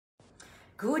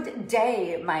Good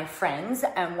day, my friends,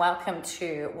 and welcome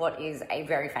to what is a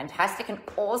very fantastic and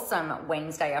awesome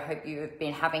Wednesday. I hope you've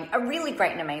been having a really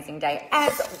great and amazing day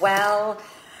as well.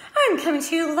 I'm coming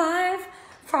to you live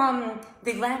from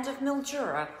the land of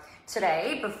Mildura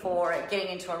today before getting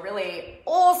into a really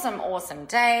awesome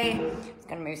day. I'm going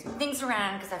to move some things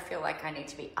around because I feel like I need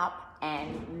to be up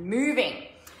and moving.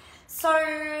 So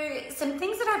some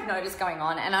things that I've noticed going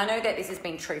on, and I know that this has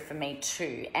been true for me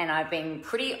too, and I've been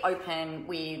pretty open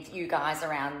with you guys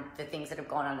around the things that have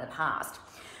gone on in the past.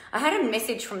 I had a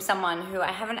message from someone who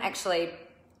I haven't actually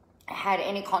had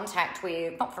any contact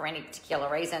with, not for any particular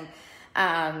reason.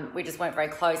 We just weren't very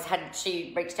close.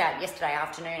 She reached out yesterday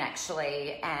afternoon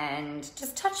actually and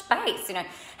just touched base,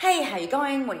 hey, how you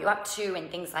going? What are you up to?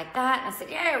 And things like that. And I said,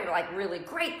 yeah, like really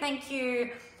great, thank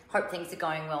you. Hope things are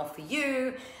going well for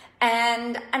you.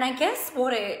 And I guess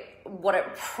what it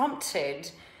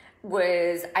prompted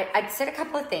was I'd said a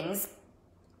couple of things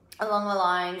along the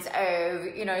lines of,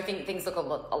 things look a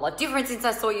lot different since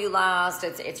I saw you last.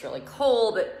 It's really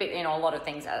cool, but a lot of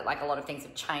things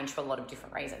have changed for a lot of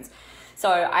different reasons. So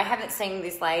I haven't seen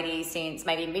this lady since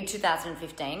maybe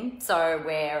mid-2015. So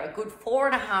we're a good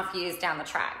 4.5 years down the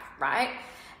track, right?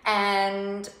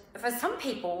 And for some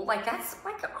people, that's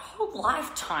like whole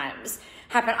lifetimes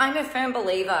happen. I'm a firm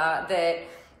believer that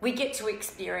we get to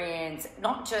experience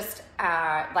not just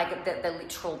the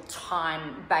literal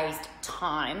time-based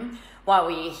time while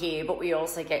we're here, but we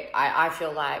also get, I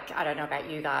feel like, I don't know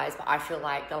about you guys, but I feel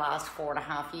like the last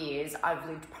 4.5 years, I've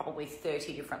lived probably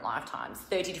 30 different lifetimes,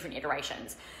 30 different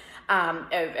iterations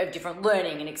of different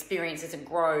learning and experiences and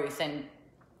growth and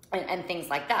things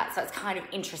like that. So it's kind of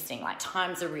interesting. Like,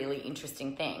 time's a really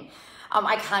interesting thing.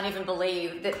 I can't even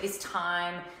believe that this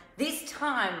time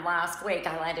last week,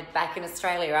 I landed back in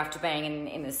Australia after being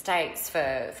in the States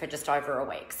for just over a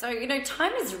week. So,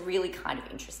 time is really kind of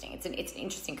interesting. It's an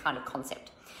interesting kind of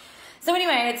concept. So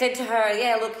anyway, I said to her,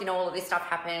 yeah, look, all of this stuff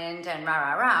happened and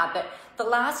rah. But the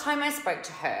last time I spoke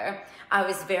to her, I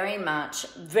was very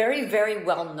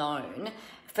well known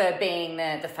for being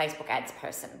the Facebook ads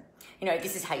person.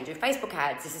 This is how you do Facebook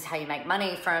ads. This is how you make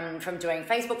money from doing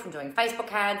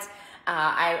Facebook ads.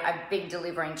 I've been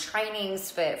delivering trainings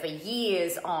for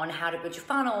years on how to build your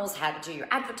funnels, how to do your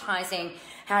advertising,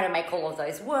 how to make all of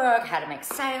those work, how to make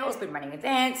sales, been running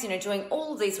events, doing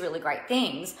all of these really great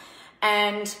things.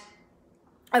 And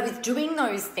I was doing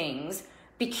those things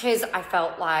because I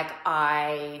felt like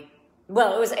it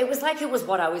was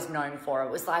what I was known for. It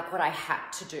was like what I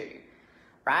had to do.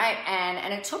 Right?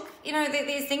 And it took,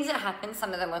 these things that happened,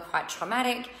 some of them were quite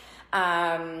traumatic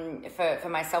for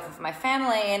myself and for my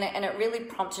family. And it really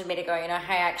prompted me to go,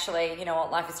 hey, actually,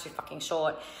 what, life is too fucking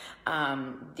short.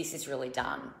 This is really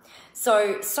done.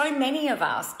 So many of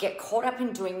us get caught up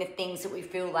in doing the things that we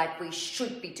feel like we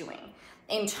should be doing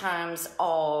in terms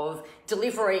of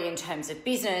delivery, in terms of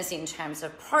business, in terms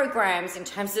of programs, in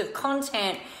terms of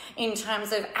content, in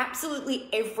terms of absolutely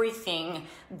everything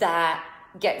that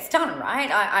gets done, right?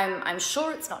 I'm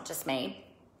sure it's not just me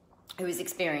who has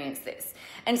experienced this.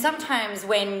 And sometimes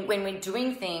when we're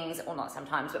doing things, or not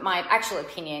sometimes, but my actual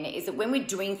opinion is that when we're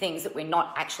doing things that we're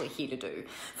not actually here to do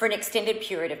for an extended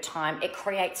period of time, it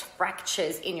creates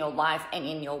fractures in your life and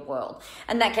in your world.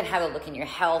 And that can have a look in your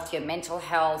health, your mental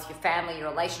health, your family, your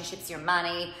relationships, your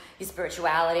money, your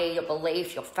spirituality, your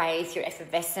belief, your faith, your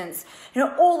effervescence.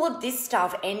 All of this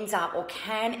stuff ends up or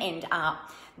can end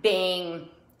up being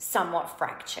somewhat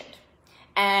fractured.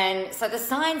 And so the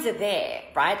signs are there,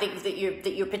 right? That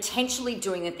you're potentially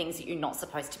doing the things that you're not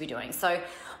supposed to be doing. So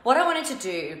what I wanted to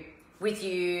do with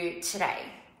you today,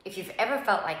 if you've ever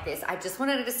felt like this, I just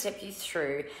wanted to step you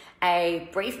through a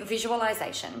brief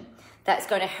visualization that's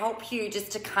going to help you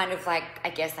just to kind of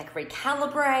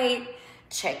recalibrate,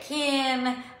 check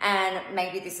in, and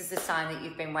maybe this is the sign that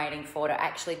you've been waiting for to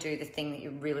actually do the thing that you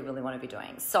really want to be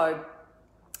doing. So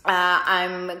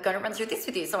I'm going to run through this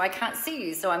with you. So I can't see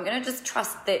you. So I'm going to just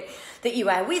trust that you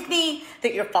are with me,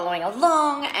 that you're following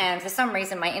along. And for some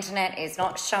reason, my internet is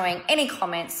not showing any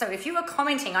comments. So if you are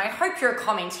commenting, I hope you're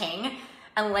commenting,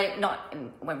 and not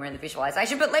when we're in the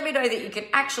visualization, but let me know that you can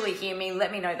actually hear me.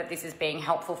 Let me know that this is being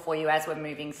helpful for you as we're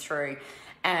moving through,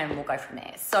 and we'll go from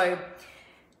there. So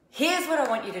here's what I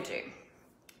want you to do.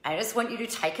 I just want you to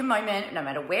take a moment, no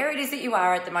matter where it is that you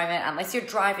are at the moment, unless you're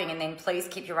driving, and then please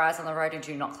keep your eyes on the road and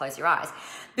do not close your eyes.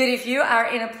 But if you are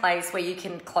in a place where you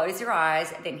can close your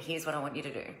eyes, then here's what I want you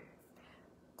to do.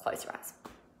 Close your eyes.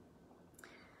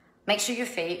 Make sure your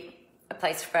feet are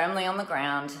placed firmly on the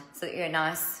ground so that you're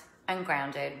nice and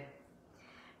grounded.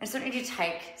 I just want you to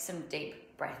take some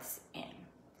deep breaths in.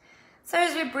 So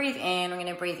as we breathe in, we're going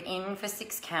to breathe in for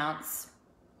 6 counts.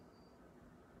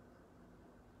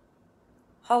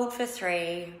 Hold for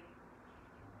 3.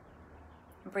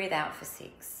 Breathe out for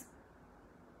 6.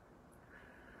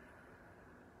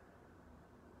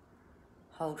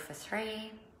 Hold for 3.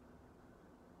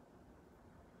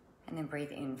 And then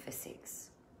breathe in for 6.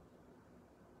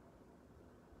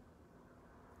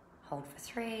 Hold for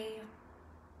 3.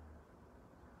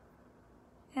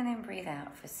 And then breathe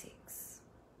out for 6.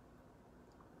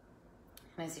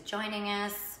 And as you're joining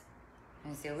us,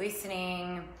 as you're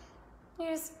listening, you're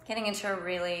just getting into a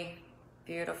really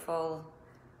beautiful,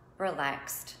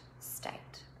 relaxed state.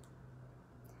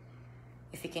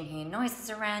 If you can hear noises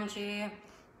around you,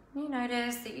 you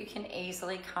notice that you can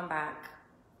easily come back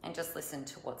and just listen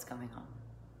to what's going on.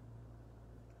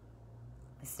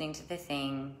 Listening to the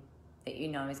thing that you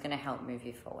know is going to help move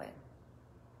you forward.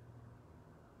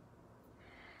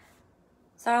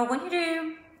 So I want you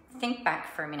to think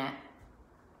back for a minute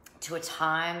to a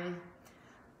time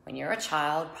when you're a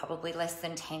child, probably less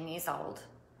than 10 years old,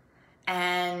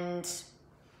 and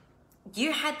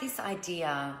you had this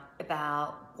idea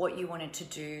about what you wanted to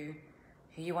do,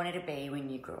 who you wanted to be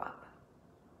when you grew up.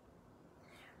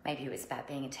 Maybe it was about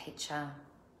being a teacher.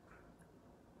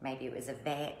 Maybe it was a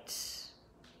vet.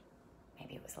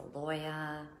 Maybe it was a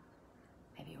lawyer.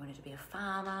 Maybe you wanted to be a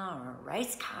farmer or a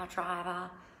race car driver,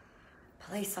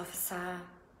 police officer,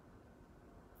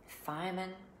 fireman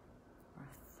or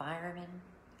a fireman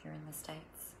if you're in the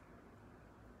States.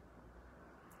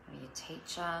 Maybe a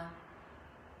teacher,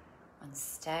 on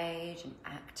stage, an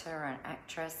actor or an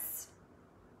actress.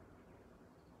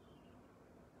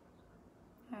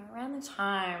 Around the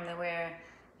time that we're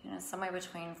somewhere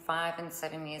between 5 and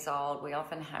 7 years old, we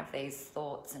often have these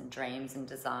thoughts and dreams and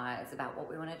desires about what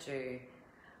we want to do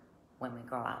when we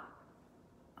grow up.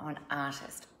 Oh, an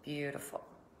artist, beautiful,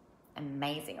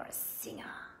 amazing, or a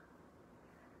singer.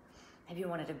 Maybe you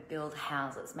wanted to build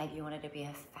houses. Maybe you wanted to be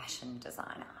a fashion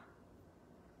designer.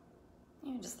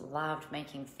 You just loved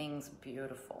making things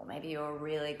beautiful. Maybe you were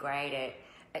really great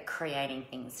at creating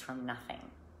things from nothing.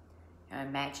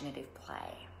 Imaginative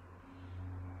play.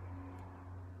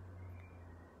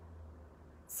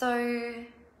 So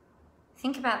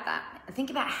think about that and think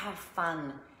about how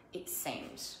fun it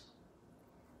seemed,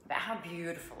 about how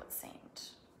beautiful it seemed,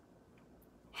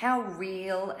 how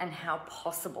real and how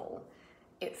possible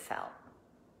it felt.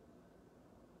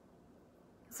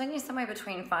 So when you're somewhere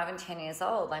between 5 and 10 years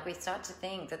old, we start to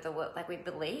think that the world, we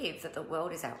believe that the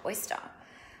world is our oyster.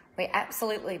 We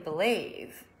absolutely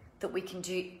believe that we can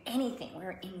do anything.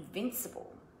 We're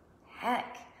invincible.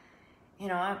 Heck,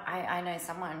 I know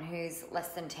someone who's less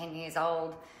than 10 years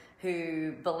old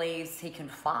who believes he can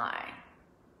fly.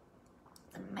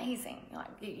 It's amazing.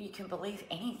 You can believe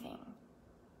anything.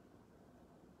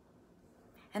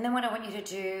 And then what I want you to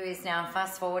do is now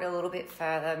fast forward a little bit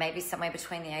further, maybe somewhere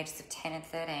between the ages of 10 and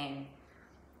 13, and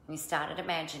you started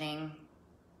imagining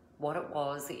what it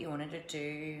was that you wanted to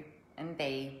do and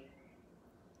be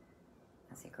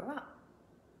as you grew up.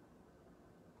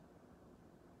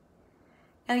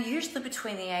 Now, usually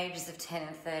between the ages of 10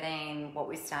 and 13, what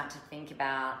we start to think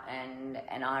about,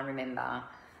 and I remember,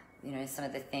 some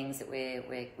of the things that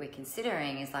we're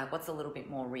considering is what's a little bit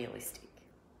more realistic.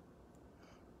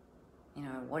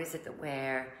 What is it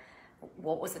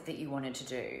what was it that you wanted to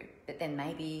do? But then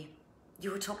maybe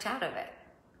you were talked out of it.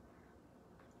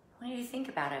 What do you think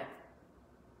about it?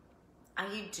 Are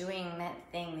you doing that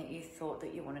thing that you thought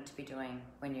that you wanted to be doing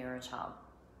when you were a child?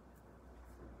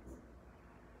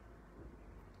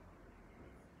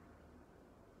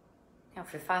 Now,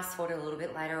 if we fast forward a little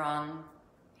bit later on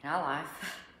in our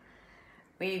life,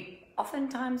 we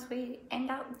end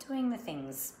up doing the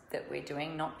things that we're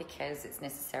doing, not because it's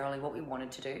necessarily what we wanted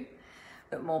to do,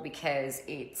 but more because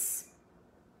it's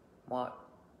what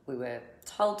we were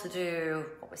told to do,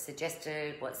 what was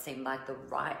suggested, what seemed like the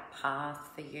right path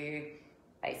for you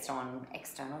based on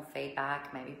external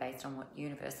feedback, maybe based on what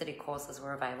university courses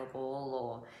were available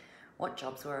or what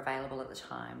jobs were available at the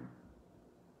time.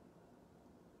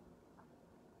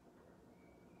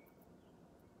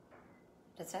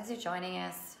 Just as you're joining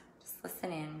us, just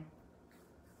listen in.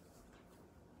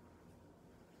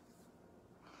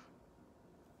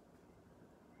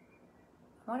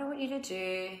 What I want you to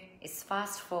do is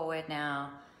fast forward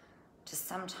now to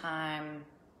sometime,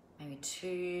 maybe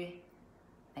 2,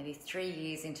 maybe 3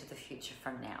 years into the future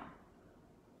from now.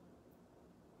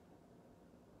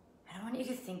 And I want you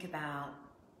to think about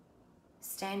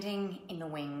standing in the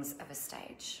wings of a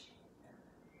stage.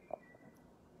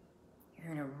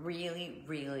 You're in a really,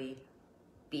 really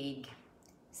big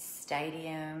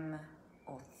stadium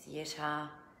or theatre,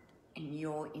 and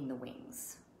you're in the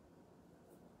wings.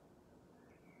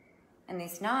 And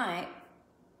this night,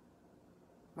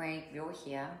 where you're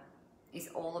here, is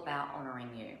all about honoring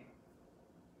you.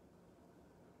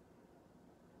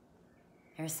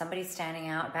 There is somebody standing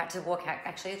out, about to walk out.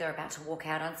 Actually, they're about to walk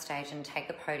out on stage and take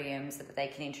the podium so that they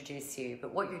can introduce you.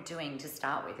 But what you're doing to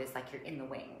start with is like you're in the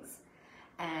wings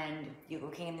and you're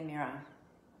looking in the mirror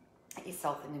at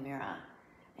yourself in the mirror,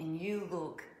 and you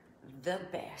look the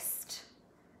best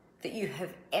that you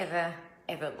have ever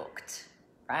looked,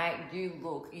 right? You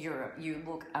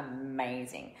look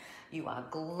amazing. You are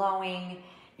glowing,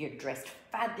 you're dressed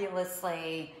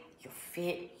fabulously, you're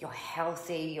fit, you're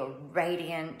healthy, you're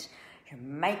radiant, your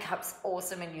makeup's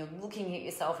awesome, and you're looking at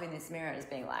yourself in this mirror as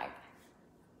being like,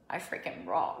 I freaking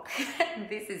rock.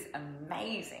 This is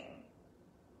amazing.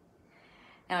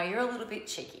 Now you're a little bit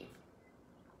cheeky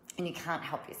and you can't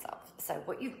help yourself. So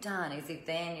what you've done is you've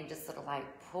just sort of like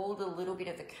pulled a little bit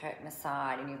of the curtain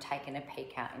aside and you've taken a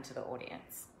peek out into the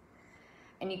audience.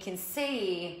 And you can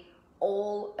see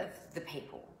all of the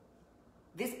people.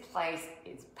 This place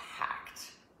is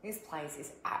packed. This place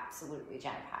is absolutely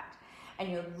jam-packed.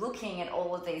 And you're looking at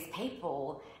all of these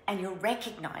people and you're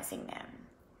recognizing them.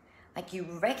 Like you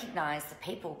recognize the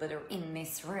people that are in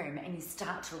this room, and you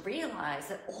start to realize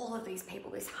that all of these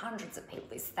people, there's hundreds of people,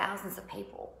 there's thousands of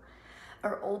people,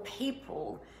 are all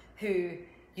people who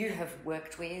you have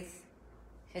worked with,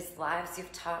 whose lives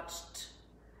you've touched,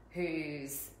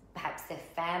 whose perhaps their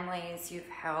families you've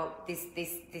helped. This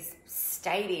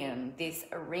stadium, this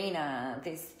arena,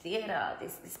 this theater,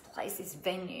 this place, this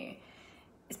venue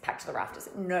is packed to the rafters.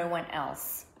 No one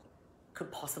else could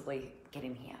possibly get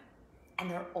in here. And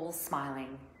they're all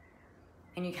smiling.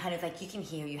 And you kind of like, you can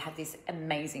hear, you have this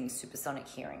amazing supersonic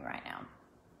hearing right now.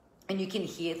 And you can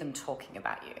hear them talking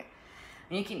about you.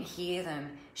 And you can hear them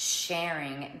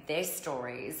sharing their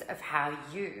stories of how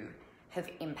you have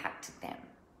impacted them,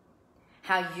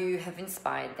 how you have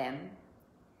inspired them,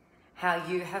 how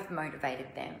you have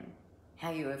motivated them,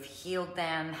 how you have healed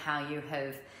them, how you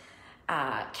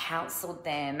have counseled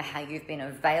them, how you've been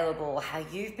available, how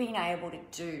you've been able to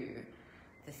do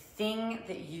the thing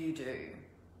that you do.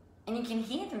 And you can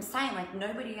hear them saying, like,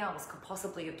 nobody else could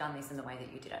possibly have done this in the way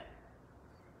that you did it.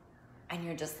 And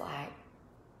you're just like,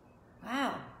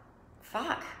 wow,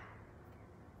 fuck.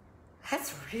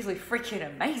 That's really freaking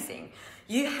amazing.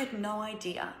 You had no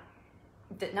idea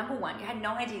that, number one, you had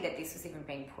no idea that this was even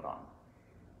being put on.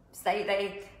 So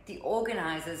the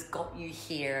organizers got you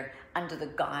here under the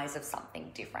guise of something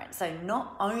different. So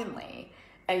not only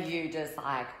are you just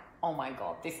like, oh my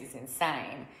God, this is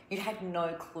insane, you had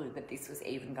no clue that this was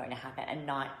even going to happen and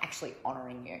not actually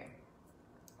honoring you.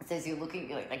 So as you're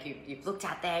looking, you've looked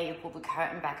out there, you pulled the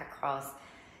curtain back across,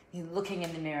 you're looking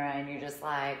in the mirror and you're just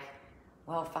like,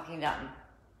 well fucking done.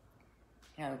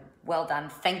 You know, well done.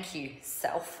 Thank you,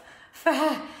 self,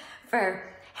 for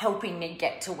helping me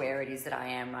get to where it is that I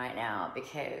am right now,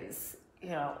 because, you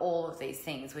know, all of these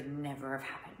things would never have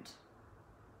happened.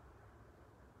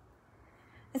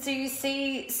 And so you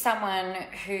see someone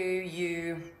who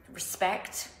you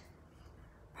respect,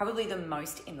 probably the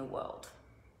most in the world,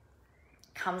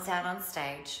 comes out on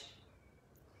stage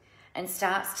and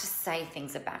starts to say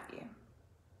things about you.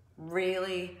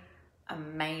 Really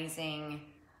amazing,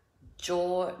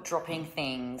 jaw-dropping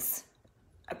things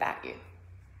about you.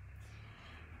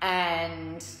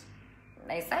 And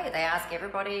they ask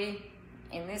everybody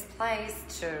in this place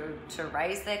to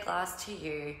raise their glass to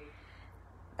you.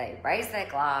 They raise their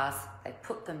glass, they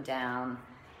put them down,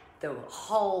 the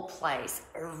whole place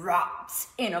erupts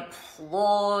in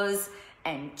applause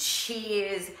and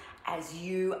cheers as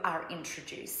you are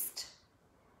introduced.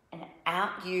 And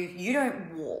out you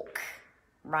don't walk,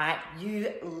 right?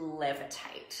 You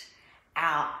levitate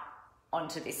out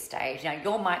onto this stage. Now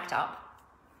you're mic'd up,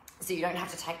 so you don't have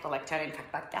to take the lectern. In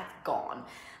fact, like, that's gone.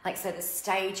 Like, so the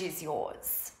stage is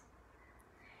yours.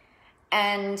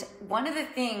 And one of the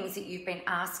things that you've been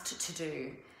asked to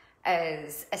do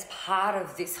as part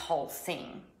of this whole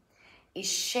thing is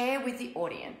share with the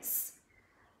audience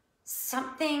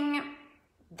something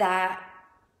that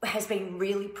has been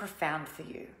really profound for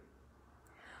you.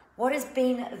 What has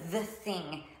been the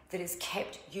thing that has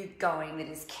kept you going, that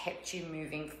has kept you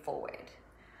moving forward?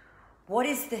 What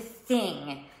is the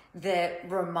thing that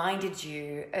reminded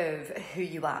you of who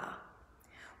you are?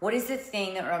 What is the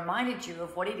thing that reminded you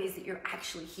of what it is that you're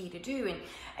actually here to do?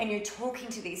 And you're talking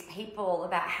to these people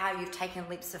about how you've taken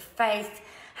leaps of faith,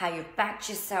 how you've backed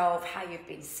yourself, how you've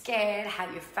been scared, how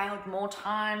you've failed more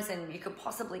times than you could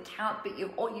possibly count, but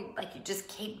you just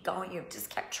keep going, you've just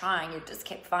kept trying, you've just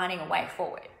kept finding a way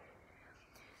forward.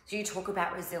 So you talk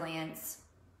about resilience,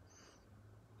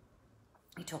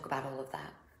 you talk about all of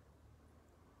that.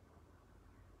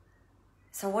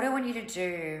 So what I want you to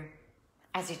do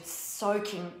as you're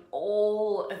soaking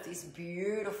all of these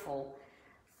beautiful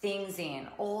things in,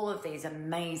 all of these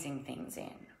amazing things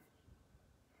in,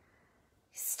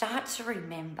 start to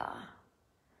remember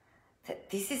that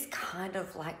this is kind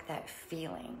of like that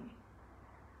feeling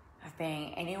of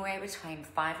being anywhere between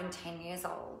 5 and 10 years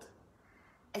old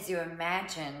as you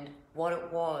imagined what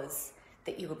it was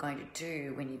that you were going to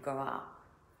do when you grow up.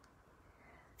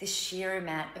 The sheer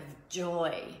amount of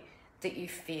joy that you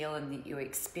feel and that you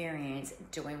experience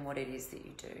doing what it is that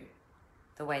you do,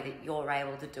 the way that you're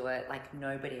able to do it like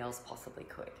nobody else possibly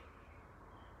could.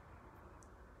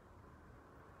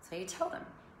 So you tell them.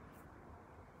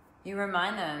 You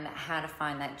remind them how to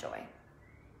find that joy.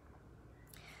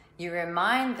 You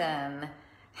remind them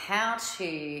how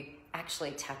to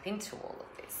actually tap into all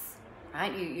of this,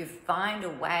 right? You find a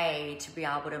way to be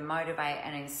able to motivate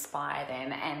and inspire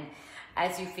them. And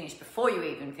as you finish, before you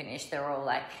even finish, they're all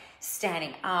like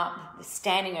standing up,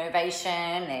 standing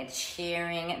ovation, they're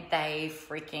cheering, they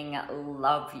freaking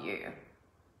love you.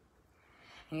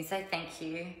 And you say thank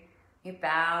you, you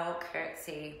bow,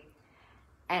 curtsy,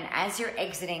 and as you're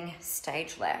exiting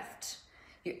stage left,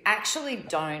 you actually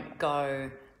don't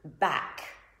go back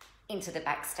into the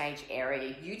backstage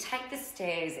area. You take the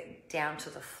stairs down to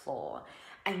the floor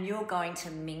and you're going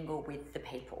to mingle with the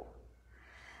people.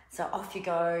 So off you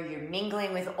go, you're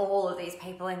mingling with all of these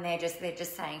people and they're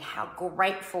just saying how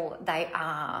grateful they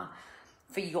are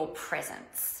for your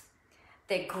presence.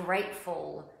 They're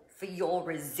grateful for your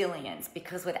resilience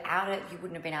because without it, you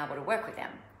wouldn't have been able to work with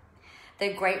them.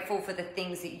 They're grateful for the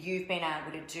things that you've been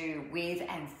able to do with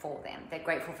and for them. They're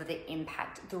grateful for the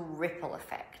impact, the ripple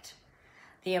effect,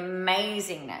 the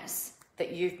amazingness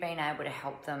that you've been able to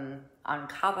help them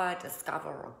uncover,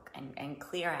 discover, and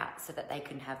clear out so that they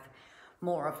can have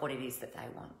more of what it is that they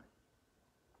want.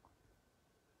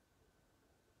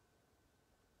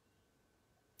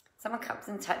 Someone comes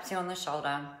and taps you on the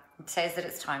shoulder and says that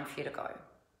it's time for you to go.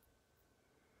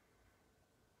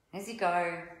 As you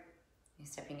go, you're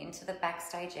stepping into the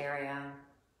backstage area.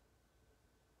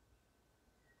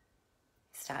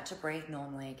 You start to breathe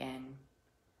normally again.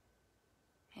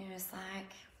 And you're just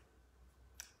like,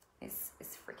 this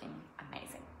is freaking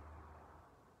amazing.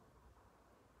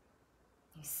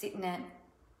 You sit in it.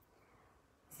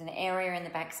 There's an area in the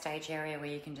backstage area where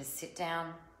you can just sit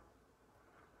down.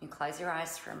 You close your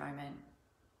eyes for a moment.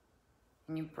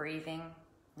 And you're breathing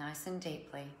nice and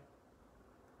deeply.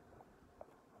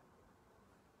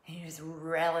 And you're just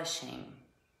relishing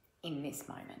in this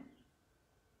moment.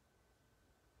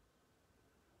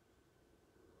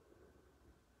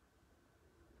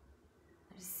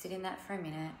 Just sit in that for a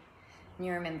minute and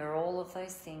you remember all of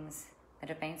those things that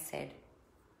have been said.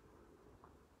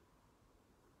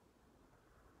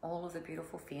 All of the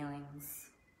beautiful feelings.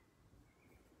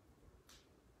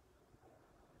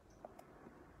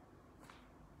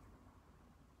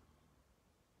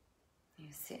 You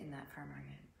sit in that for a moment.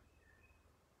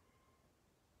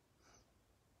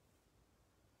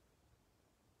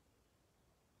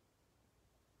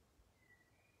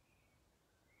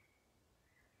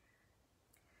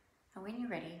 And when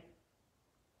you're ready,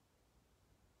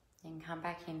 you can come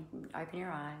back in, open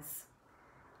your eyes.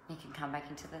 You can come back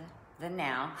into the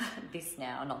now, this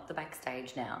now, not the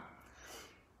backstage now.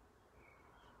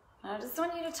 I just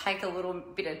want you to take a little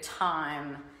bit of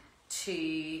time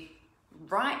to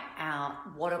write out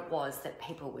what it was that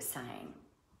people were saying.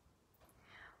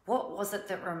 What was it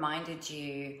that reminded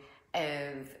you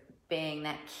of being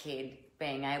that kid,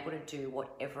 being able to do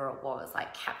whatever it was?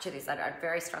 Like, capture this. I'd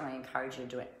very strongly encourage you to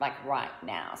do it like right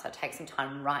now. So take some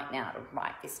time right now to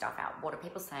write this stuff out. What are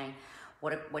people saying?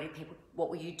 What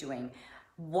were you doing?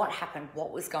 What happened?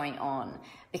 What was going on?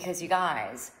 Because you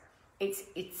guys, it's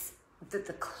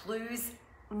the clues,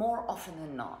 more often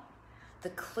than not, the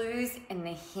clues and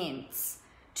the hints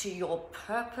to your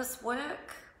purpose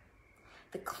work,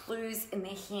 the clues and the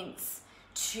hints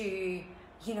to,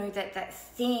 you know, that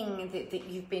thing that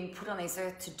you've been put on this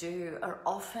earth to do are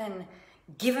often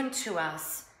given to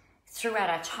us throughout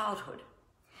our childhood.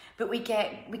 But we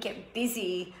get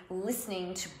busy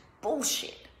listening to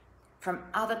bullshit from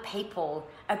other people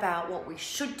about what we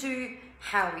should do,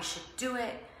 how we should do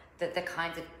it, the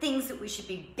kinds of things that we should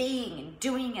be being and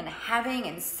doing and having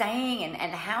and saying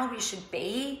and how we should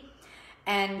be.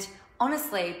 And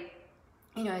honestly,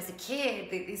 you know, as a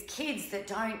kid, these kids that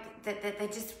they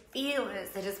just feel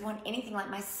it, they just want anything.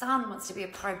 Like my son wants to be a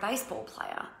pro baseball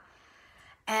player.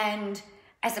 And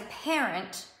as a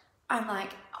parent, I'm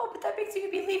like, oh, but that means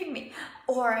you'd be leaving me.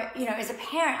 Or, you know, as a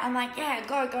parent, I'm like, yeah,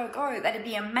 go. That'd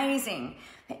be amazing.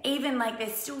 But even like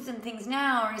there's still some things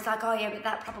now where he's like, oh yeah, but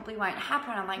that probably won't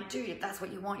happen. I'm like, dude, if that's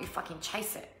what you want, you fucking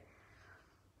chase it.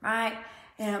 Right?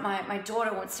 my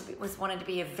daughter wanted to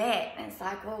be a vet, and it's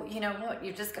like, well, you know what?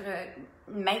 You've just got to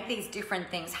make these different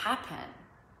things happen,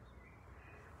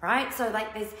 right? So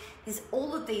like there's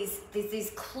all of these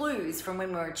clues from when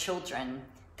we were children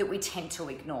that we tend to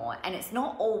ignore, and it's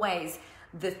not always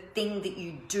the thing that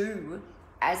you do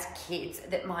as kids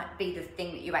that might be the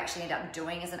thing that you actually end up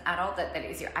doing as an adult, that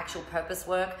is your actual purpose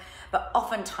work. But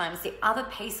oftentimes the other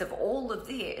piece of all of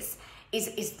this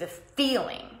is the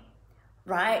feeling,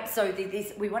 right? So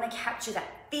we want to capture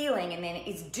that feeling, and then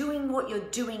it's doing what you're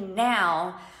doing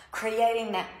now,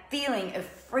 creating that feeling of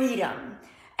freedom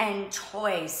and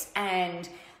choice and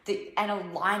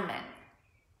alignment.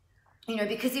 You know,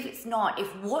 because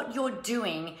if what you're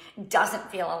doing doesn't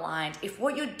feel aligned, if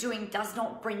what you're doing does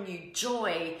not bring you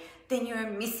joy, then you're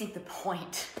missing the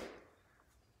point.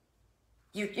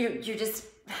 You're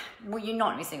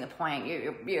not missing the point.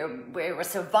 We're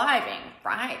surviving,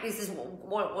 right? This is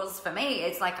what it was for me.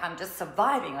 It's like I'm just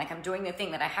surviving, like I'm doing the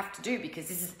thing that I have to do because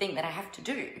this is the thing that I have to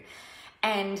do.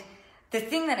 And the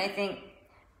thing that I think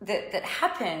that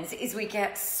happens is we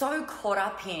get so caught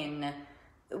up in,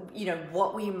 you know,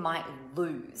 what we might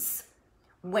lose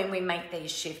when we make these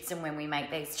shifts and when we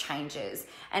make these changes.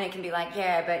 And it can be like,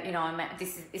 yeah, but you know,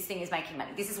 this thing is making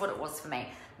money. This is what it was for me.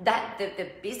 That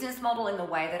the business model in the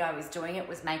way that I was doing it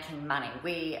was making money.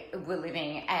 We were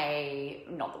living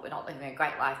not that we're not living a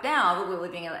great life now, but we're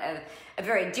living a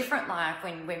very different life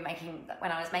when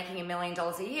I was making $1 million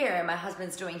a year and my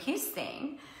husband's doing his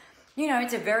thing. You know,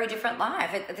 it's a very different life.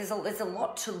 There's a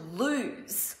lot to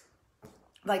lose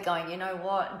by going, you know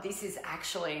what, this is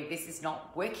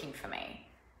not working for me,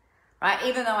 right?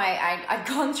 Even though I'd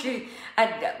gone through,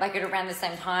 like at around the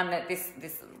same time that this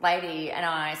lady and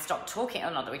I stopped talking, or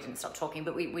not that we didn't stop talking,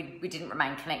 but we didn't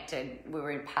remain connected. We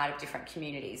were in part of different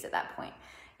communities at that point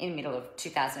in the middle of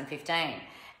 2015.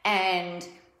 And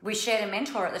we shared a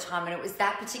mentor at the time, and it was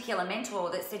that particular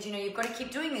mentor that said, you know, you've got to keep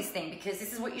doing this thing because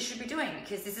this is what you should be doing,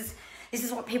 because this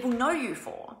is what people know you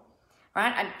for,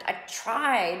 right? I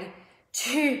tried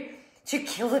to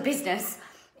kill the business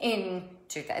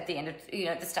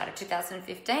at the start of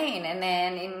 2015, and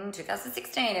then in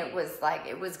 2016 it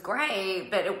was great,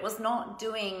 but it was not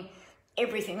doing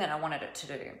everything that I wanted it to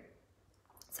do.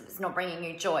 So if it's not bringing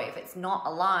you joy, if it's not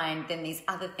aligned, then these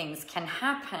other things can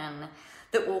happen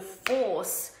that will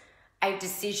force a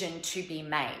decision to be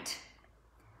made,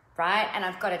 right? And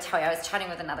I've got to tell you, I was chatting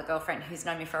with another girlfriend who's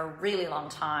known me for a really long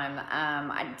time.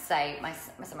 I'd say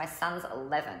my son's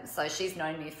 11, so she's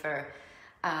known me for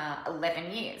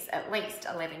 11 years, at least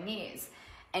 11 years.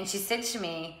 And she said to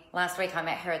me last week, I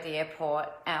met her at the airport,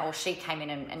 or she came in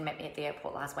and met me at the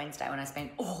airport last Wednesday when I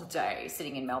spent all day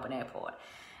sitting in Melbourne airport.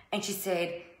 And she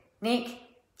said, Nick,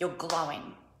 you're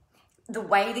glowing. The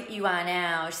way that you are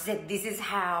now, she said, this is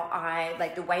how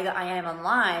the way that I am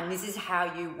online, this is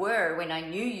how you were when I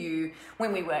knew you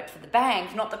when we worked for the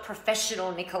bank, not the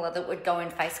professional Nicola that would go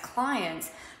and face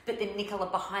clients, but the Nicola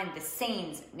behind the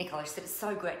scenes Nicola. She said, it's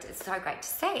so great to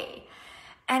see.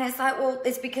 And it's like, well,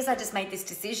 it's because I just made this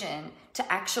decision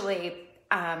to actually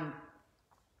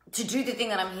to do the thing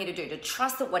that I'm here to do, to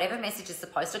trust that whatever message is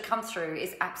supposed to come through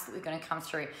is absolutely going to come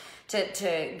through,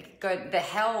 to go the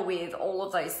hell with all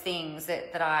of those things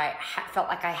that I felt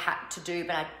like I had to do,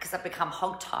 but because I've become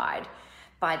hogtied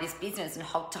by this business and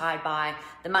hogtied by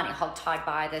the money, hogtied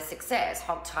by the success,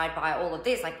 hogtied by all of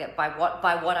this, like that, by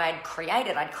what I'd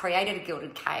created. I'd created a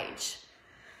gilded cage,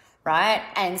 right?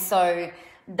 And so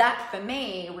that for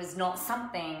me was not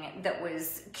something that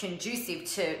was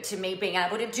conducive to me being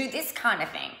able to do this kind of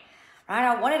thing, right?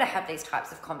 I wanted to have these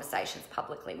types of conversations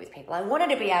publicly with people. I wanted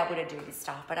to be able to do this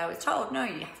stuff, but I was told, no,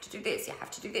 you have to do this, you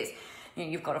have to do this. You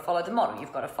know, you've got to follow the model,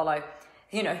 you've got to follow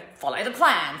the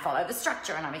plan, follow the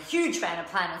structure. And I'm a huge fan of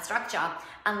plan and structure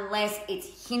unless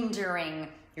it's hindering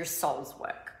your soul's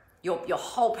work, your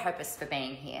whole purpose for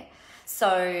being here.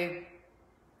 So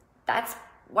that's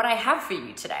what I have for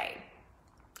you today.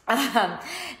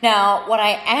 Now, what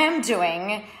I am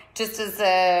doing, just as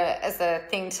a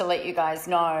thing to let you guys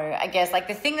know, I guess, like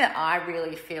the thing that I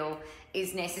really feel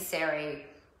is necessary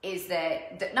is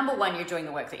that number one, you're doing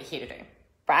the work that you're here to do,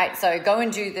 right? So go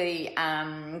and do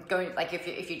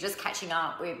if you're just catching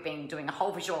up, we've been doing a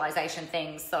whole visualization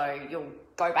thing, so you'll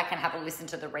go back and have a listen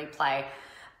to the replay.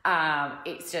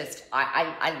 It's just,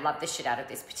 I love the shit out of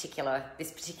this particular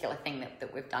thing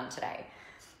that we've done today.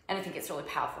 And I think it's really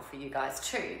powerful for you guys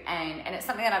too. And it's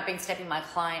something that I've been stepping my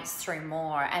clients through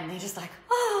more, and they're just like,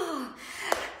 oh,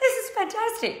 this is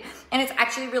fantastic. And it's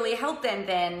actually really helped them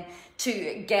then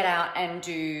to get out and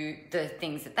do the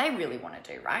things that they really want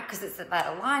to do, right? Because it's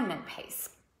that alignment piece.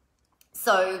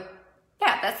 So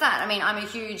yeah, that's that. I mean, I'm a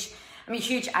huge I'm a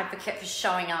huge advocate for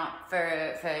showing up,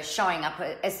 for showing up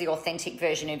as the authentic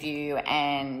version of you.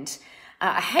 And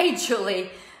hey, Julie,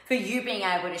 for you being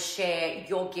able to share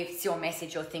your gifts, your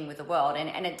message, your thing with the world.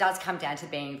 And it does come down to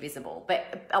being visible,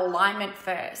 but alignment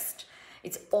first.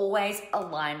 It's always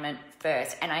alignment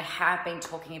first. And I have been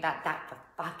talking about that for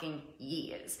fucking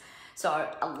years. So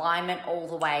alignment all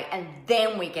the way, and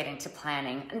then we get into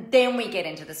planning, and then we get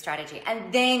into the strategy,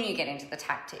 and then you get into the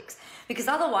tactics. Because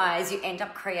otherwise you end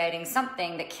up creating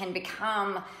something that can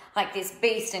become like this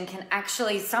beast and can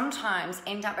actually sometimes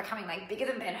end up becoming like bigger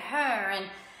than Ben-Hur,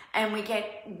 and we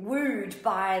get wooed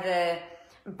by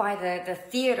the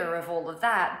theater of all of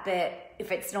that. But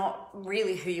if it's not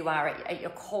really who you are at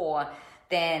your core,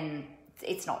 then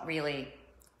it's not really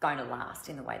going to last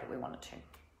in the way that we want it to.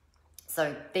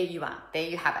 So there you are, there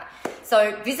you have it.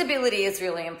 So visibility is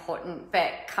really important,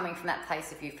 but coming from that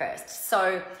place of you first.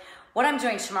 So what I'm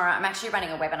doing tomorrow, I'm actually running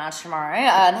a webinar tomorrow,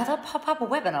 another pop-up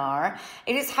webinar.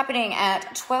 It is happening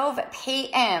at 12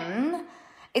 p.m.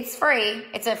 It's free.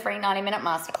 It's a free 90-minute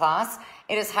masterclass.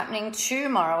 It is happening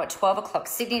tomorrow at 12 o'clock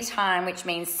Sydney time, which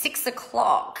means 6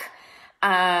 o'clock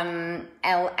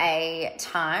LA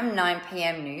time, 9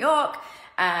 p.m. New York.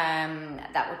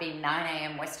 That would be 9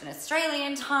 a.m. Western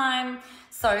Australian time.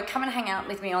 So come and hang out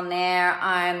with me on there.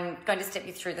 I'm going to step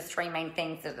you through the 3 main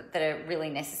things that are really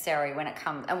necessary when it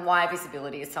comes, and why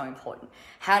visibility is so important.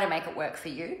 How to make it work for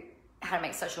you, how to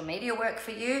make social media work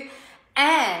for you.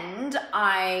 And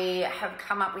I have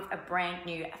come up with a brand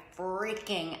new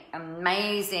freaking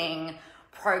amazing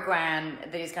program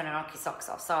that is going to knock your socks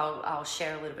off. So I'll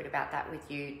share a little bit about that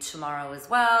with you tomorrow as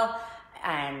well.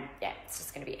 And yeah, it's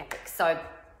just going to be epic. So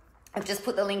I've just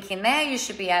put the link in there. You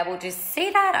should be able to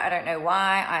see that. I don't know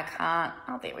why I can't.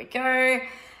 Oh, there we go.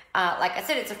 Like I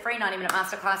said, it's a free 90-minute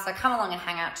masterclass. So come along and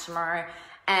hang out tomorrow.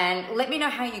 And let me know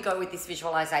how you go with this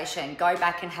visualization. Go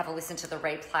back and have a listen to the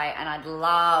replay. And I'd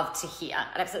love to hear,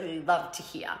 I'd absolutely love to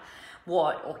hear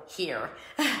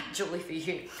Julie, for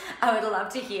you. I would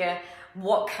love to hear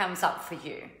what comes up for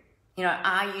you. You know,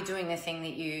 are you doing the thing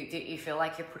that you feel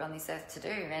like you're put on this earth to do?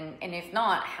 And if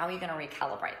not, how are you going to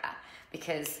recalibrate that?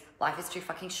 Because life is too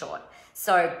fucking short.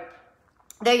 So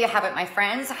there you have it, my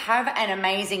friends. Have an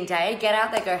amazing day. Get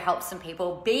out there, go help some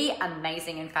people. Be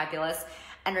amazing and fabulous.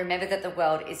 And remember that the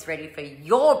world is ready for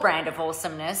your brand of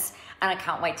awesomeness. And I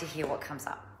can't wait to hear what comes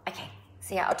up. Okay,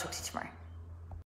 see ya. I'll talk to you tomorrow.